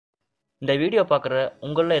இந்த வீடியோ பார்க்குற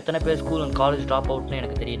உங்களில் எத்தனை பேர் ஸ்கூல் அண்ட் காலேஜ் ட்ராப் அவுட்னு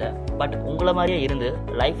எனக்கு தெரியல. பட் உங்களை மாதிரியே இருந்து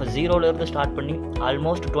லைஃப் ஜீரோலேருந்து ஸ்டார்ட் பண்ணி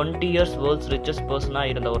ஆல்மோஸ்ட் 20 இயர்ஸ் வேர்ல்ட்ஸ் ரிச்சஸ்ட்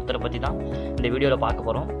பர்சனாக இருந்த ஒருத்தரை பற்றி தான் இந்த வீடியோவில் பார்க்க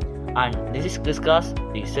போகிறோம். And this is Chris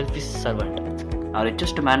the selfish servant. Our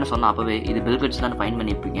richest மேன்னு சொன்ன அப்போவே இது பில் கேட்ஸ் தான் ஃபைன்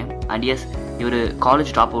பண்ணியிருப்பீங்க. அண்ட் எஸ், இவர்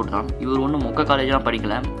காலேஜ் ட்ராப் அவுட் தான். இவர் ஒன்றும் மொக்க காலேஜெலாம்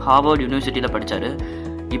படிக்கல, ஹார்வர்ட் யூனிவர்சிட்டியில் படித்தார்.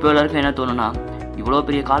 இப்போ எல்லாருக்கும் என்ன தோணுன்னா, இவ்வளோ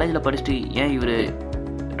பெரிய காலேஜில் படிச்சுட்டு ஏன் இவர்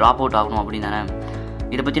ட்ராப் அவுட் ஆகணும் அப்படின்னு தானே.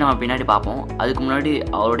 இதை பற்றி நம்ம பின்னாடி பார்ப்போம். அதுக்கு முன்னாடி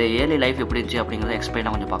அவருடைய ஏர்லி லைஃப் எப்படி இருந்துச்சு அப்படிங்கிறத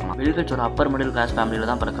எக்ஸ்பிளைனாக கொஞ்சம் பார்க்கலாம். பில் கேட்ஸ் ஒரு அப்பர் மிடில் கிளாஸ் ஃபேமிலியில்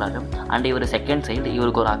தான் பிறக்கிறாரு. அண்ட் இவர் செகண்ட் சைல்டு.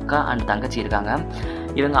 இவருக்கு ஒரு அக்கா அண்ட் தங்கச்சி இருக்காங்க.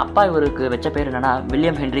 இவங்க அப்பா இவருக்கு வச்ச பேர் என்னென்னா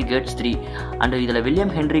வில்லியம் ஹென்ரி கேட்ஸ் 3. அண்ட் இதில்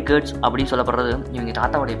வில்லியம் ஹென்ரி கேட்ஸ் அப்படின்னு சொல்லப்படுறது இவங்க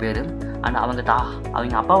தாத்தாவுடைய பேர். அண்ட்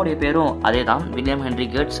அவங்க அப்பாவுடைய பேரும் அதே தான், வில்லியம் ஹென்ரி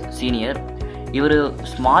கேட்ஸ் சீனியர். இவர்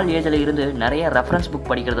ஸ்மால் ஏஜில் இருந்து நிறைய ரெஃபரன்ஸ் புக்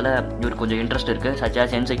படிக்கிறதுல இவருக்கு கொஞ்சம் இன்ட்ரெஸ்ட் இருக்குது. Such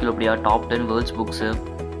as encyclopedia, top 10 world's books.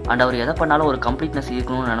 And அவர் எதை பண்ணாலும் ஒரு கம்ப்ளீட்னஸ்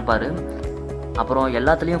இருக்கணும்னு நினைப்பார். அப்புறம்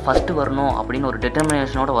எல்லாத்துலேயும் ஃபஸ்ட்டு வரணும் அப்படின்னு ஒரு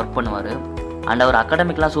டிட்டர்மினேஷனோட ஒர்க் பண்ணுவார். அண்ட் அவர்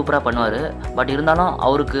அகாடமிக்லாம் சூப்பராக பண்ணுவார். பட் இருந்தாலும்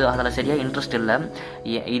அவருக்கு அதில் சரியாக இன்ட்ரெஸ்ட் இல்லை.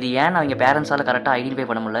 இது ஏன் அவங்க பேரண்ட்ஸால் கரெக்டாக ஐடென்டிஃபை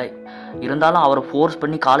பண்ண முடியல. இருந்தாலும் அவரை ஃபோர்ஸ்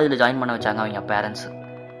பண்ணி காலேஜில் ஜாயின் பண்ண வச்சாங்க அவங்க பேரண்ட்ஸ்.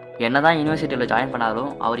 என்ன தான் யூனிவர்சிட்டியில் ஜாயின்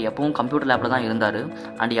பண்ணாலும் அவர் எப்பவும் கம்ப்யூட்டர் லேப்பில் தான் இருந்தார்.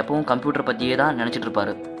 அண்ட் எப்பவும் கம்ப்யூட்டர் பற்றியே தான் நினச்சிட்டு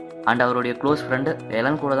இருப்பார். அண்ட் அவருடைய க்ளோஸ் ஃப்ரெண்டு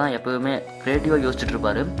எலன் கூட தான் எப்போவுமே க்ரியேட்டிவாக யோசிச்சுட்டு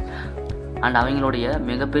இருப்பார். அண்ட் அவங்களுடைய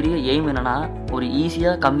மிகப்பெரிய எய்ம் என்னென்னா, ஒரு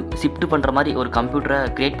ஈஸியாக ஷிஃப்ட் பண்ணுற மாதிரி ஒரு கம்ப்யூட்டரை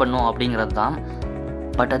க்ரியேட் பண்ணணும் அப்படிங்கிறது தான்.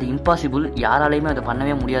 பட் அது இம்பாசிபிள், யாராலையுமே அதை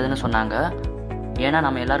பண்ணவே முடியாதுன்னு சொன்னாங்க. ஏன்னா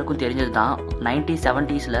நம்ம எல்லாருக்கும் தெரிஞ்சது தான்,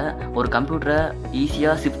 1970s ஒரு கம்ப்யூட்டரை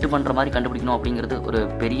ஈஸியாக ஷிஃப்ட் பண்ணுற மாதிரி கண்டுபிடிக்கணும் அப்படிங்கிறது ஒரு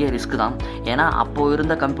பெரிய ரிஸ்க் தான். ஏன்னா அப்போது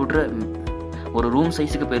இருந்த கம்ப்யூட்டர் ஒரு ரூம்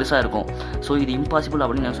சைஸுக்கு பெருசாக இருக்கும். ஸோ இது இம்பாசிபிள்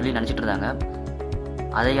அப்படின்னு சொல்லி நினச்சிட்டு இருந்தாங்க.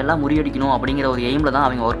 அதையெல்லாம் முறியடிக்கணும் அப்படிங்கிற ஒரு எய்மில் தான்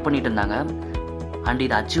அவங்க ஒர்க் பண்ணிட்டு இருந்தாங்க. அண்ட்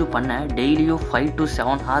இதை அச்சீவ் பண்ண டெய்லியும் 5 to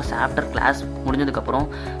 7 hours ஆஃப்டர் கிளாஸ் முடிஞ்சதுக்கப்புறம்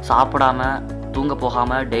சாப்பிடாமல் தூங்க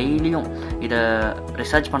போகாமல் டெய்லியும் இதை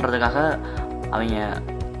ரிசர்ச் பண்ணுறதுக்காக அவங்க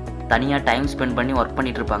தனியாக டைம் ஸ்பெண்ட் பண்ணி ஒர்க்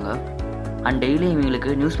பண்ணிகிட்டு இருப்பாங்க. அண்ட் டெய்லியும்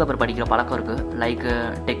இவங்களுக்கு நியூஸ் பேப்பர் படிக்கிற பழக்கம் இருக்குது. லைக்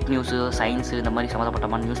டெக் நியூஸு, சயின்ஸு, இந்த மாதிரி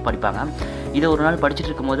சம்மந்தப்பட்டமான நியூஸ் படிப்பாங்க. இதை ஒரு நாள்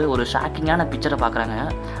படிச்சுட்டு இருக்கும்போது ஒரு ஷாக்கிங்கான பிக்சரை பார்க்குறாங்க.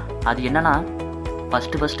 அது என்னென்னா,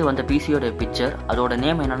 ஃபஸ்ட்டு வந்த பிசியோட பிக்சர், அதோட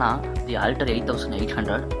நேம் என்னென்னா தி அல்டர்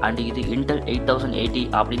 8800. அண்ட் இது இன்டெல் 8080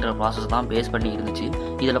 அப்படின்ற ப்ராசஸ் தான் பேஸ் பண்ணி இருந்துச்சு.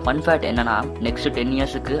 இதில் ஃபன் ஃபேக்ட் என்னென்னா, நெக்ஸ்ட் 10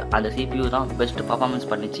 இயர்ஸுக்கு அந்த CPU தான் பெஸ்ட் பர்ஃபார்மன்ஸ்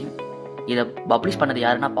பண்ணிச்சு. இதை பப்ளிஷ் பண்ணது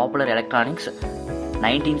யாருன்னா பாப்புலர் எலக்ட்ரானிக்ஸ்.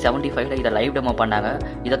 1975 இதை லைவ் டெமோ பண்ணாங்க.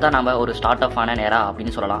 இதை தான் நம்ம ஒரு ஸ்டார்ட் அப் ஆன நேரா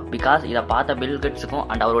அப்படின்னு சொல்லலாம். பிகாஸ் இதை பார்த்த பில் கேட்ஸுக்கும்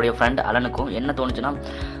அண்ட் அவருடைய ஃப்ரெண்ட் அலனுக்கும் என்ன தோணுச்சுன்னா,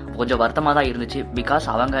 கொஞ்சம் வருத்தமாக தான் இருந்துச்சு. பிகாஸ்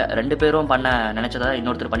அவங்க 2 பேரும் பண்ண நினச்சதை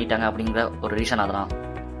இன்னொருத்தர் பண்ணிட்டாங்க அப்படிங்கிற ஒரு ரீசன். அதெல்லாம்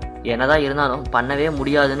என்னதான் இருந்தாலும் பண்ணவே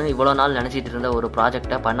முடியாதுன்னு இவ்வளோ நாள் நினச்சிட்டு இருந்த ஒரு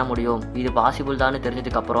ப்ராஜெக்டை பண்ண முடியும், இது பாசிபிள் தான்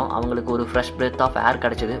தெரிஞ்சதுக்கப்புறம் அவங்களுக்கு ஒரு ஃப்ரெஷ் பிரெத் ஆஃப் ஏர்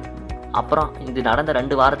கிடச்சிது. அப்புறம் இது நடந்த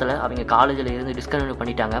 2 வாரத்தில் அவங்க காலேஜில் இருந்து டிஸ்கன்டினியூ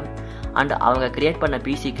பண்ணிட்டாங்க. அண்ட் அவங்க கிரியேட் பண்ண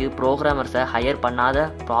பிசிக்கு ப்ரோக்ராமர்ஸை ஹையர் பண்ணாத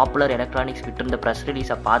பாப்புலர் எலக்ட்ரானிக்ஸ் விட்டிருந்த ப்ரெஸ்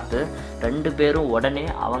ரிலீஸை பார்த்து 2 பேரும் உடனே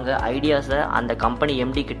அவங்க ஐடியாஸை அந்த கம்பெனி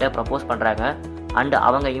MD கிட்ட ப்ரப்போஸ் பண்ணுறாங்க. அண்டு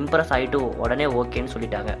அவங்க இம்ப்ரெஸ் ஆகிட்டு உடனே ஓகேன்னு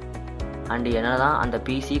சொல்லிட்டாங்க. அண்டு என்ன தான் அந்த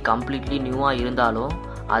பிசி கம்ப்ளீட்லி நியூவாக இருந்தாலும்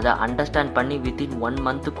அதை அண்டர்ஸ்டாண்ட் பண்ணி வித்தின் 1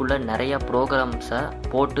 monthக்குள்ளே நிறைய ப்ரோக்ராம்ஸை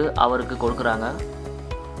போட்டு அவருக்கு கொடுக்குறாங்க.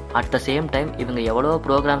 அட் த சேம் டைம் இவங்க எவ்வளோ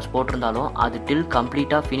ப்ரோக்ராம்ஸ் போட்டிருந்தாலும் அது டில்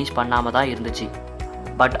கம்ப்ளீட்டாக ஃபினிஷ் பண்ணாமல் தான் இருந்துச்சு.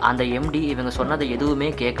 பட் அந்த MD இவங்க சொன்னதை எதுவுமே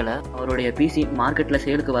கேட்கல. அவருடைய பிசி மார்க்கெட்டில்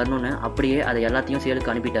சேலுக்கு வரணும்னு அப்படியே அதை எல்லாத்தையும்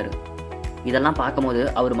சேலுக்கு அனுப்பிட்டார். இதெல்லாம் பார்க்கும்போது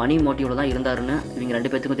அவர் மணி மோட்டிவில் தான் இருந்தாருன்னு இவங்க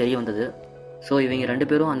 2 பேர்த்துக்கும் தெரிய வந்தது. ஸோ இவங்க 2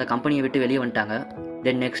 பேரும் அந்த கம்பெனியை விட்டு வெளியே வந்துட்டாங்க.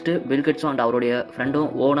 தென் நெக்ஸ்ட்டு பில் கேட்ஸும் அண்ட் அவருடைய ஃப்ரெண்டும்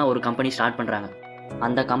ஓனாக ஒரு கம்பெனி ஸ்டார்ட் பண்ணுறாங்க.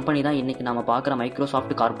 அந்த கம்பெனி தான் இன்றைக்கி நம்ம பார்க்குற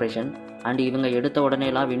மைக்ரோசாஃப்ட் கார்பரேஷன். அண்ட் இவங்க எடுத்த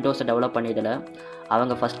உடனேலாம் விண்டோஸை டெவலப் பண்ணியதில்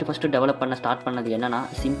அவங்க ஃபஸ்ட்டு டெவலப் பண்ண ஸ்டார்ட் பண்ணது என்னென்னா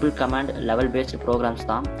simple command level based programs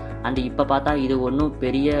தான். அண்ட் இப்போ பார்த்தா இது ஒன்றும்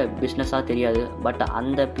பெரிய பிஸ்னஸாக தெரியாது. பட்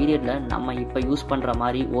அந்த பீரியடில் நம்ம இப்போ யூஸ் பண்ணுற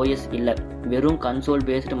மாதிரி OS இல்லை, வெறும் கன்சோல்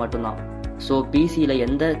பேஸ்டு மட்டும்தான். ஸோ பிசியில்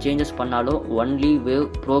எந்த சேஞ்சஸ் பண்ணாலும் ஒன்லி வேவ்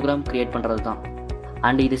ப்ரோக்ராம் க்ரியேட் பண்ணுறது தான்.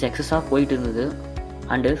 அண்ட் இது சக்ஸஸாக போயிட்டு இருந்தது.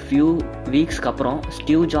 அண்டு ஃபியூ வீக்ஸ்க்கு அப்புறம்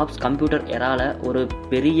ஸ்டீவ் ஜாப்ஸ் கம்ப்யூட்டர் எரால ஒரு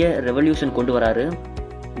பெரிய ரெவல்யூஷன் கொண்டு வராரு.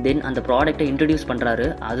 தென் அந்த ப்ராடக்டை இன்ட்ரடியூஸ் பண்ணுறாரு.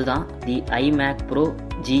 அதுதான் தி iMac Pro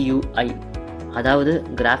GUI, அதாவது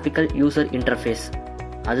கிராஃபிக்கல் யூசர் இன்டர்ஃபேஸ்.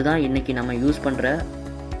 அதுதான் இன்றைக்கி நம்ம யூஸ் பண்ணுற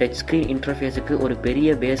டச் ஸ்க்ரீன் இன்டர்ஃபேஸுக்கு ஒரு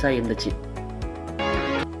பெரிய பேஸாக இருந்துச்சு.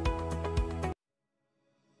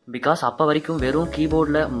 பிகாஸ் அப்போ வரைக்கும் வெறும்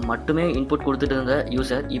கீபோர்டில் மட்டுமே இன்புட் கொடுத்துட்டு இருந்த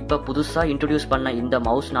யூசர் இப்போ புதுசாக இன்ட்ரடியூஸ் பண்ண இந்த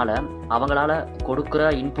மவுஸ்னால் அவங்களால கொடுக்குற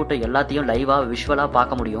இன்புட்டை எல்லாத்தையும் லைவாக விஷுவலாக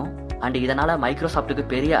பார்க்க முடியும். அண்ட் இதனால் மைக்ரோசாஃப்ட்டுக்கு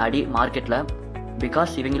பெரிய அடி மார்க்கெட்டில்.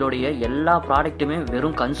 பிகாஸ் இவங்களுடைய எல்லா ப்ராடக்ட்டுமே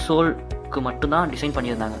வெறும் கன்சோலுக்கு மட்டும்தான் டிசைன்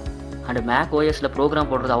பண்ணியிருந்தாங்க. அண்ட் மேக் OSல ப்ரோக்ராம்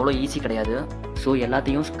போடுறது அவ்வளோ ஈஸி கிடையாது. ஸோ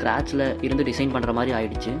எல்லாத்தையும் ஸ்க்ராட்சில் இருந்து டிசைன் பண்ணுற மாதிரி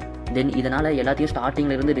ஆயிடுச்சு. தென் இதனால் எல்லாத்தையும்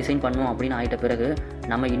ஸ்டார்டிங்கில் இருந்து டிசைன் பண்ணோம் அப்படின்னு ஆகிட்ட பிறகு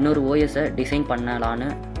நம்ம இன்னொரு ஓஎஸை டிசைன் பண்ணலான்னு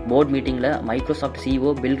போர்ட் மீட்டிங்கில் மைக்ரோசாஃப்ட்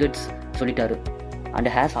சிஇஓ பில்கேட்ஸ் சொல்லிட்டாரு. அண்ட்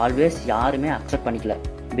ஹேஸ் ஆல்வேஸ் யாருமே அக்செப்ட் பண்ணிக்கல.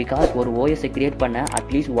 பிகாஸ் ஒரு ஓஎஸை கிரியேட் பண்ண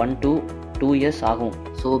அட்லீஸ்ட் 1 to 2 years ஆகும்.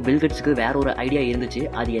 ஸோ பில்கேட்ஸுக்கு வேற ஒரு ஐடியா இருந்துச்சு.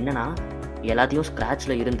 அது என்னன்னா, எல்லாத்தையும்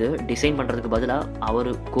ஸ்க்ராட்சில் இருந்து டிசைன் பண்ணுறதுக்கு பதிலாக அவர்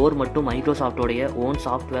கோர் மட்டும் மைக்ரோசாஃப்டோடைய ஓன்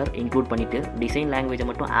சாஃப்ட்வேர் இன்க்ளூட் பண்ணிவிட்டு டிசைன் லாங்குவேஜை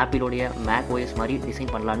மட்டும் ஆப்பிளோடைய மேக் ஓஎஸ் மாதிரி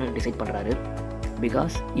டிசைன் பண்ணலான்னு டிசைட் பண்ணுறாரு.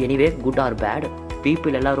 Because anyway good or bad,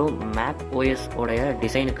 people எல்லோரும் மேக் ஓஎஸ் உடைய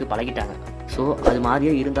டிசைனுக்கு பழகிட்டாங்க. ஸோ அது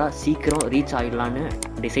மாதிரியே இருந்தால் சீக்கிரம் ரீச் ஆகிடலான்னு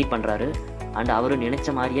டிசைட் பண்ணுறாரு. அண்ட் அவர் நினச்ச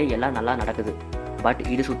மாதிரியே எல்லாம் நல்லா நடக்குது. பட்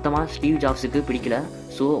இது சுத்தமாக ஸ்டீவ் ஜாப்ஸுக்கு பிடிக்கல.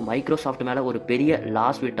 ஸோ மைக்ரோசாஃப்ட் மேலே ஒரு பெரிய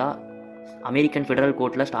லாஸ்விட்டாக அமெரிக்கன் ஃபெடரல்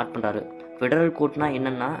கோர்ட்டில் ஸ்டார்ட் பண்ணுறாரு. ஃபெடரல் கோர்ட்னா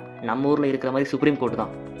என்னென்னா நம்ம ஊரில் இருக்கிற மாதிரி சுப்ரீம் கோர்ட்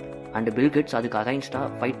தான். அண்ட் பில்கேட்ஸ் அதுக்கு அகைன்ஸ்டாக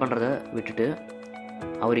ஃபைட் பண்ணுறத விட்டுட்டு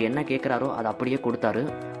அவர் என்ன கேட்குறாரோ அதை அப்படியே கொடுத்தாரு.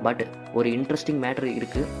 பட் ஒரு இன்ட்ரெஸ்டிங் மேட்ரு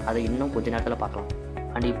இருக்குது, அதை இன்னும் கொஞ்சம் நேரத்தில் பார்க்கலாம்.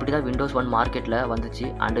 அண்ட் இப்படி தான் விண்டோஸ் 1 மார்க்கெட்டில் வந்துச்சு.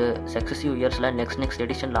 அண்டு சக்ஸஸிவ் இயர்ஸில் நெக்ஸ்ட்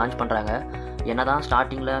எடிஷன் லான்ச் பண்ணுறாங்க. என்ன தான்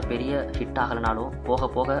ஸ்டார்டிங்கில் பெரிய ஹிட் ஆகலைனாலும் போக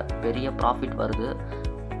போக பெரிய ப்ராஃபிட் வருது.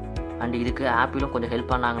 அண்ட் இதுக்கு ஆப்பிளும் கொஞ்சம்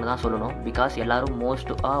ஹெல்ப் பண்ணாங்கன்னு தான் சொல்லணும். பிகாஸ் எல்லோரும்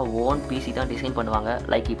மோஸ்ட்டாக ஓன் பிசி தான் டிசைன் பண்ணுவாங்க,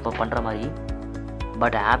 லைக் இப்போ பண்ணுற மாதிரி.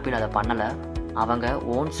 பட் ஆப்பிள் அதை பண்ணலை. அவங்க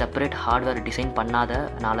ஓன் செப்பரேட் ஹார்ட்வேர் டிசைன்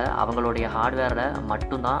பண்ணாதனால அவங்களுடைய ஹார்ட்வேரில்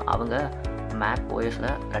மட்டும்தான் அவங்க மேக்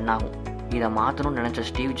ஓஎஸில் ரன் ஆகும். இதை மாற்றணும்னு நினச்ச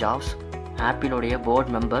ஸ்டீவ் ஜாப்ஸ் ஆப்பிளோடைய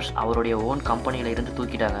போர்ட் மெம்பர்ஸ் அவருடைய ஓன் கம்பெனியில் இருந்து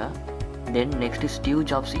தூக்கிட்டாங்க. தென் நெக்ஸ்ட்டு ஸ்டீவ்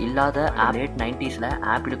ஜாப்ஸ் இல்லாத லேட் 90s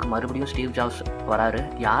ஆப்பிளுக்கு மறுபடியும் ஸ்டீவ் ஜாப்ஸ் வராரு.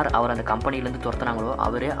 யார் அவர் அந்த கம்பெனிலேருந்து துரத்துனாங்களோ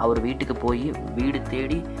அவரே அவர் வீட்டுக்கு போய் வீடு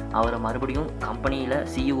தேடி அவரை மறுபடியும் கம்பெனியில்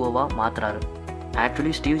சிஇஓவாக மாற்றுறாரு.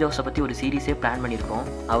 ஆக்சுவலி ஸ்டீவ் ஜாப்ஸை பற்றி ஒரு சீரீஸே பிளான் பண்ணியிருக்கோம்.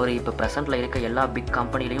 அவர் இப்போ ப்ரெசென்ட்டில் இருக்க எல்லா பிக்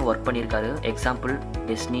கம்பெனிலையும் ஒர்க் பண்ணியிருக்காரு. Example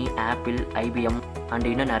Disney, apple, IBM and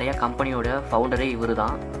இன்னும் நிறையா கம்பெனியோட ஃபவுண்டரே இவர்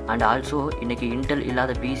தான். அண்ட் ஆல்சோ இன்றைக்கி இன்டெல்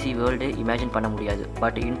இல்லாத பிசி வேர்ல்டு இமேஜின் பண்ண முடியாது.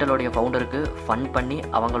 பட் இன்டெலோடைய ஃபவுண்டருக்கு ஃபண்ட் பண்ணி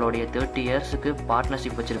அவங்களுடைய 30 yearsக்கு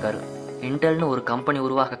பார்ட்னர்ஷிப் வச்சுருக்காரு. இன்டெல்னு ஒரு கம்பெனி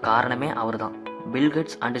உருவாக்க காரணமே அவர் தான்.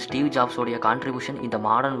 பில்கேட்ஸ் அண்ட் ஸ்டீவ் ஜாப்ஸோடைய கான்ட்ரிபியூஷன் இந்த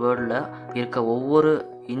மாடர்ன் வேர்ல்டில் இருக்க ஒவ்வொரு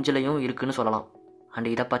இன்ச்சிலையும் இருக்குன்னு சொல்லலாம். அண்ட்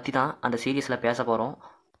இதை பற்றி தான் அந்த சீரீஸில் பேச போகிறோம்.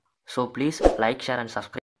 So please like, share and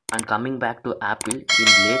subscribe. And coming back to apple,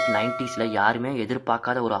 in late 90s யாருமே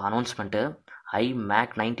எதிர்பார்க்காத ஒரு அனௌன்ஸ்மெண்ட்டு iMac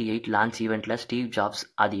 98 லான்ச் ஈவெண்ட்டில் ஸ்டீவ் ஜாப்ஸ்.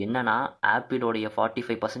 அது என்னன்னா ஆப்பிளோடைய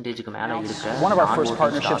 45%க்கு மேலே இருக்க one of our first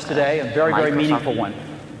partnerships today, a very, very meaningful one,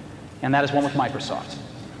 and that is one with Microsoft.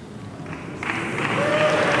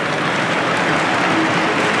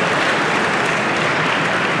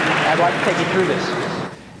 I'd like to take you through this.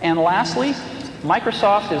 And lastly,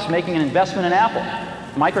 Microsoft is making an investment in Apple.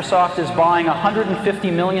 Microsoft is buying $150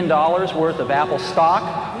 million worth of Apple stock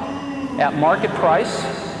at market price.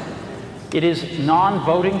 It is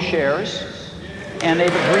non-voting shares, and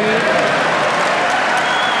they've agreed.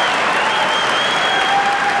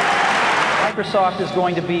 Microsoft is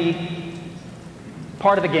going to be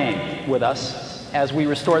part of the game with us as we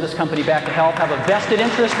restore this company back to health, have a vested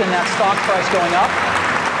interest in that stock price going up.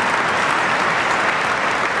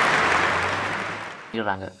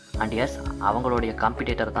 And S, அவங்களுடைய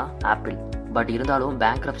competitor தான் apple. But இருந்தாலும்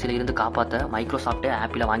பேங்க்ரப்சியில் இருந்து காப்பாற்ற மைக்ரோசாஃப்ட்டே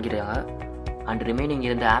ஆப்பிளை வாங்கிடுறாங்க. And remaining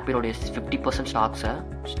இருந்த ஆப்பிளோடைய 50% ஸ்டாக்ஸை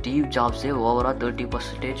Steve ஜாப்ஸே ஓவராக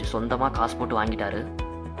 30% சொந்தமாக காசு போட்டு வாங்கிட்டாரு.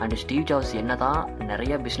 அண்ட் ஸ்டீவ் ஜாப்ஸ் என்ன தான்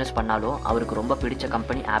நிறைய பிஸ்னஸ் பண்ணாலும் அவருக்கு ரொம்ப பிடிச்ச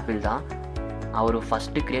கம்பெனி ஆப்பிள் தான். அவர்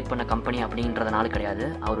ஃபஸ்ட்டு கிரியேட் பண்ண கம்பெனி அப்படின்றதுனால கிடையாது,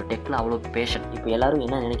 அவர் டெக்கில் அவ்வளோ பேஷன். இப்போ எல்லோரும்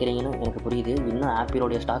என்ன நினைக்கிறீங்கன்னு எனக்கு புரியுது. இன்னும்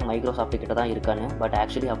ஆப்பிளோடைய ஸ்டாக் மைக்ரோசாஃப்ட் கிட்ட தான் இருக்கான்னு. பட்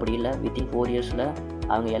ஆக்சுவலி அப்படி இல்லை. வித்தின் 4 yearsல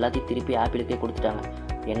அவங்க எல்லாத்தையும் திருப்பி ஆப்பிளுக்கே கொடுத்துட்டாங்க.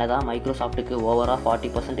 என்ன தான் மைக்ரோசாஃப்ட்டுக்கு ஓவராக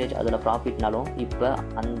 40% அதில் ப்ராஃபிட்னாலும் இப்போ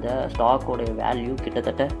அந்த ஸ்டாக்கோடைய வேல்யூ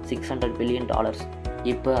கிட்டத்தட்ட $600 billion.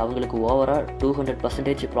 இப்போ அவங்களுக்கு ஓவராக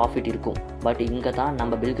 200% ப்ராஃபிட் இருக்கும். பட் இங்கே தான்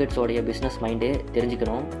நம்ம பில்கேட்ஸோடைய பிஸ்னஸ் மைண்டே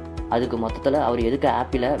தெரிஞ்சுக்கணும். அதுக்கு மொத்தத்தில் அவர் எதுக்கு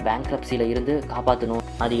ஆப்பிளை பேங்க்ரப்சியில் இருந்து காப்பாற்றணும்.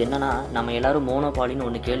 அது என்னன்னா, நம்ம எல்லோரும் மோனோபாலின்னு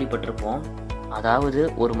ஒன்று கேள்விப்பட்டிருப்போம். அதாவது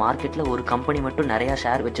ஒரு மார்க்கெட்டில் ஒரு கம்பெனி மட்டும் நிறையா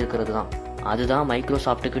ஷேர் வச்சுருக்கிறது தான். அதுதான்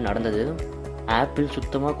மைக்ரோசாஃப்ட்டுக்கு நடந்தது. ஆப்பிள்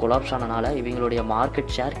சுத்தமாக கொலாப்ஸ் ஆனனால இவங்களுடைய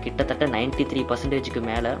மார்க்கெட் ஷேர் கிட்டத்தட்ட 93%க்கு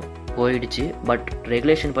மேலே போயிடுச்சு. பட்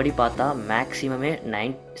ரெகுலேஷன் படி பார்த்தா மேக்ஸிமமே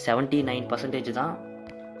 79% தான்.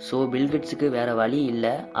 ஸோ பில்கேட்ஸுக்கு வேறு வழி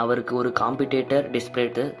இல்லை, அவருக்கு ஒரு காம்படிட்டர்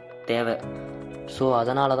டிஸ்பிளேட்டு தேவை. ஸோ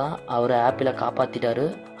அதனால தான் அவர் ஆப்பிளை காப்பாற்றிட்டாரு.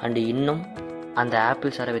 அண்டு இன்னும் அந்த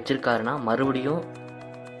ஆப்பிள் ஷேரை வச்சுருக்காருன்னா மறுபடியும்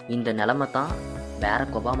இந்த நிலமை தான்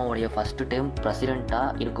பாரக் ஒபாமாவுடைய ஃபஸ்ட்டு டைம்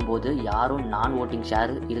பிரசிடெண்ட்டாக இருக்கும்போது யாரும் நான் ஓட்டிங்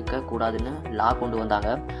ஷேர் இருக்கக்கூடாதுன்னு லா கொண்டு வந்தாங்க.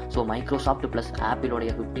 ஸோ மைக்ரோசாஃப்ட் ப்ளஸ்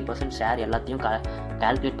ஆப்பிளோடைய 50% ஷேர் எல்லாத்தையும்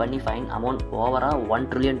கால்குலேட் பண்ணி ஃபைன் அமௌண்ட் ஓவராக $1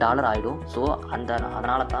 trillion ஆகிடும். ஸோ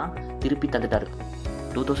அதனால தான் திருப்பி தந்துட்டார்.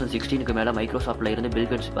 2016க்கு மேலே மைக்ரோசாஃப்டில் இருந்து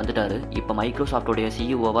பில்கேட்ஸ் வந்துட்டார். இப்போ மைக்ரோசாஃப்டோடைய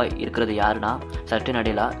சிஇஓவாக இருக்கிறது யாருன்னா சத்யா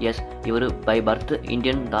நடேலா. எஸ், இவர் பை பர்த்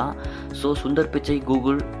இந்தியன் தான். So Sundar Pichai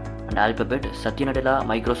Google and alphabet, Sathya நடேலா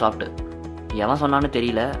Microsoft. எவன் சொன்னான்னு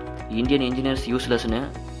தெரியல, இந்தியன் இன்ஜினியர்ஸ் யூஸ்லெஸ்னு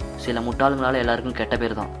சில முட்டாளுங்களால் எல்லாருக்கும் கெட்ட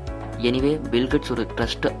பேர் தான். எனிவே பில்கேட்ஸ் ஒரு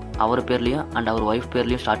trust our பேர்லேயும் and our wife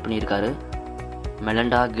பேர்லேயும் start பண்ணியிருக்காரு,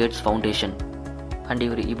 மெலண்டா கேட்ஸ் ஃபவுண்டேஷன். அண்ட்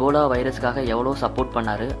இவர் இபோலா வைரஸ்க்காக எவ்வளோ சப்போர்ட்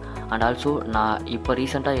பண்ணார். அண்ட் ஆல்சோ நான் இப்போ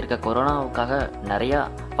ரீசெண்டாக இருக்க கொரோனாவுக்காக நிறையா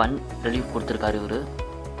ஃபண்ட் ரிலீஃப் கொடுத்துருக்காரு இவர்.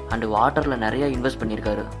 அண்டு வாட்டரில் நிறையா இன்வெஸ்ட்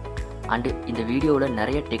பண்ணியிருக்காரு. அண்டு இந்த வீடியோவில்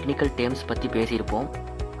நிறைய டெக்னிக்கல் டேர்ம்ஸ் பற்றி பேசியிருப்போம்.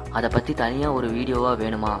 அதை பற்றி தனியாக ஒரு வீடியோவாக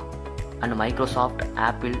வேணுமா? And Microsoft,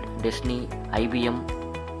 apple, Disney, IBM,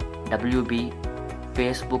 WB,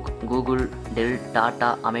 Facebook, Google, del, tata,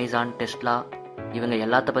 Amazon, Tesla இவங்க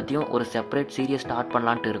எல்லாத்த பற்றியும் ஒரு செப்பரேட் சீரியஸ் ஸ்டார்ட்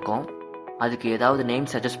பண்ணலான்ட்டு இருக்கோம். அதுக்கு ஏதாவது நேம்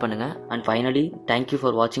சஜஸ்ட் பண்ணுங்கள். அண்ட் ஃபைனலி தேங்க்யூ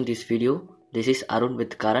ஃபார் வாட்சிங் this video. This is Arun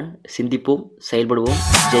with Karan. சிந்திப்போம், செயல்படுவோம்.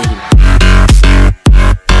 ஜெய் ஹிந்த்.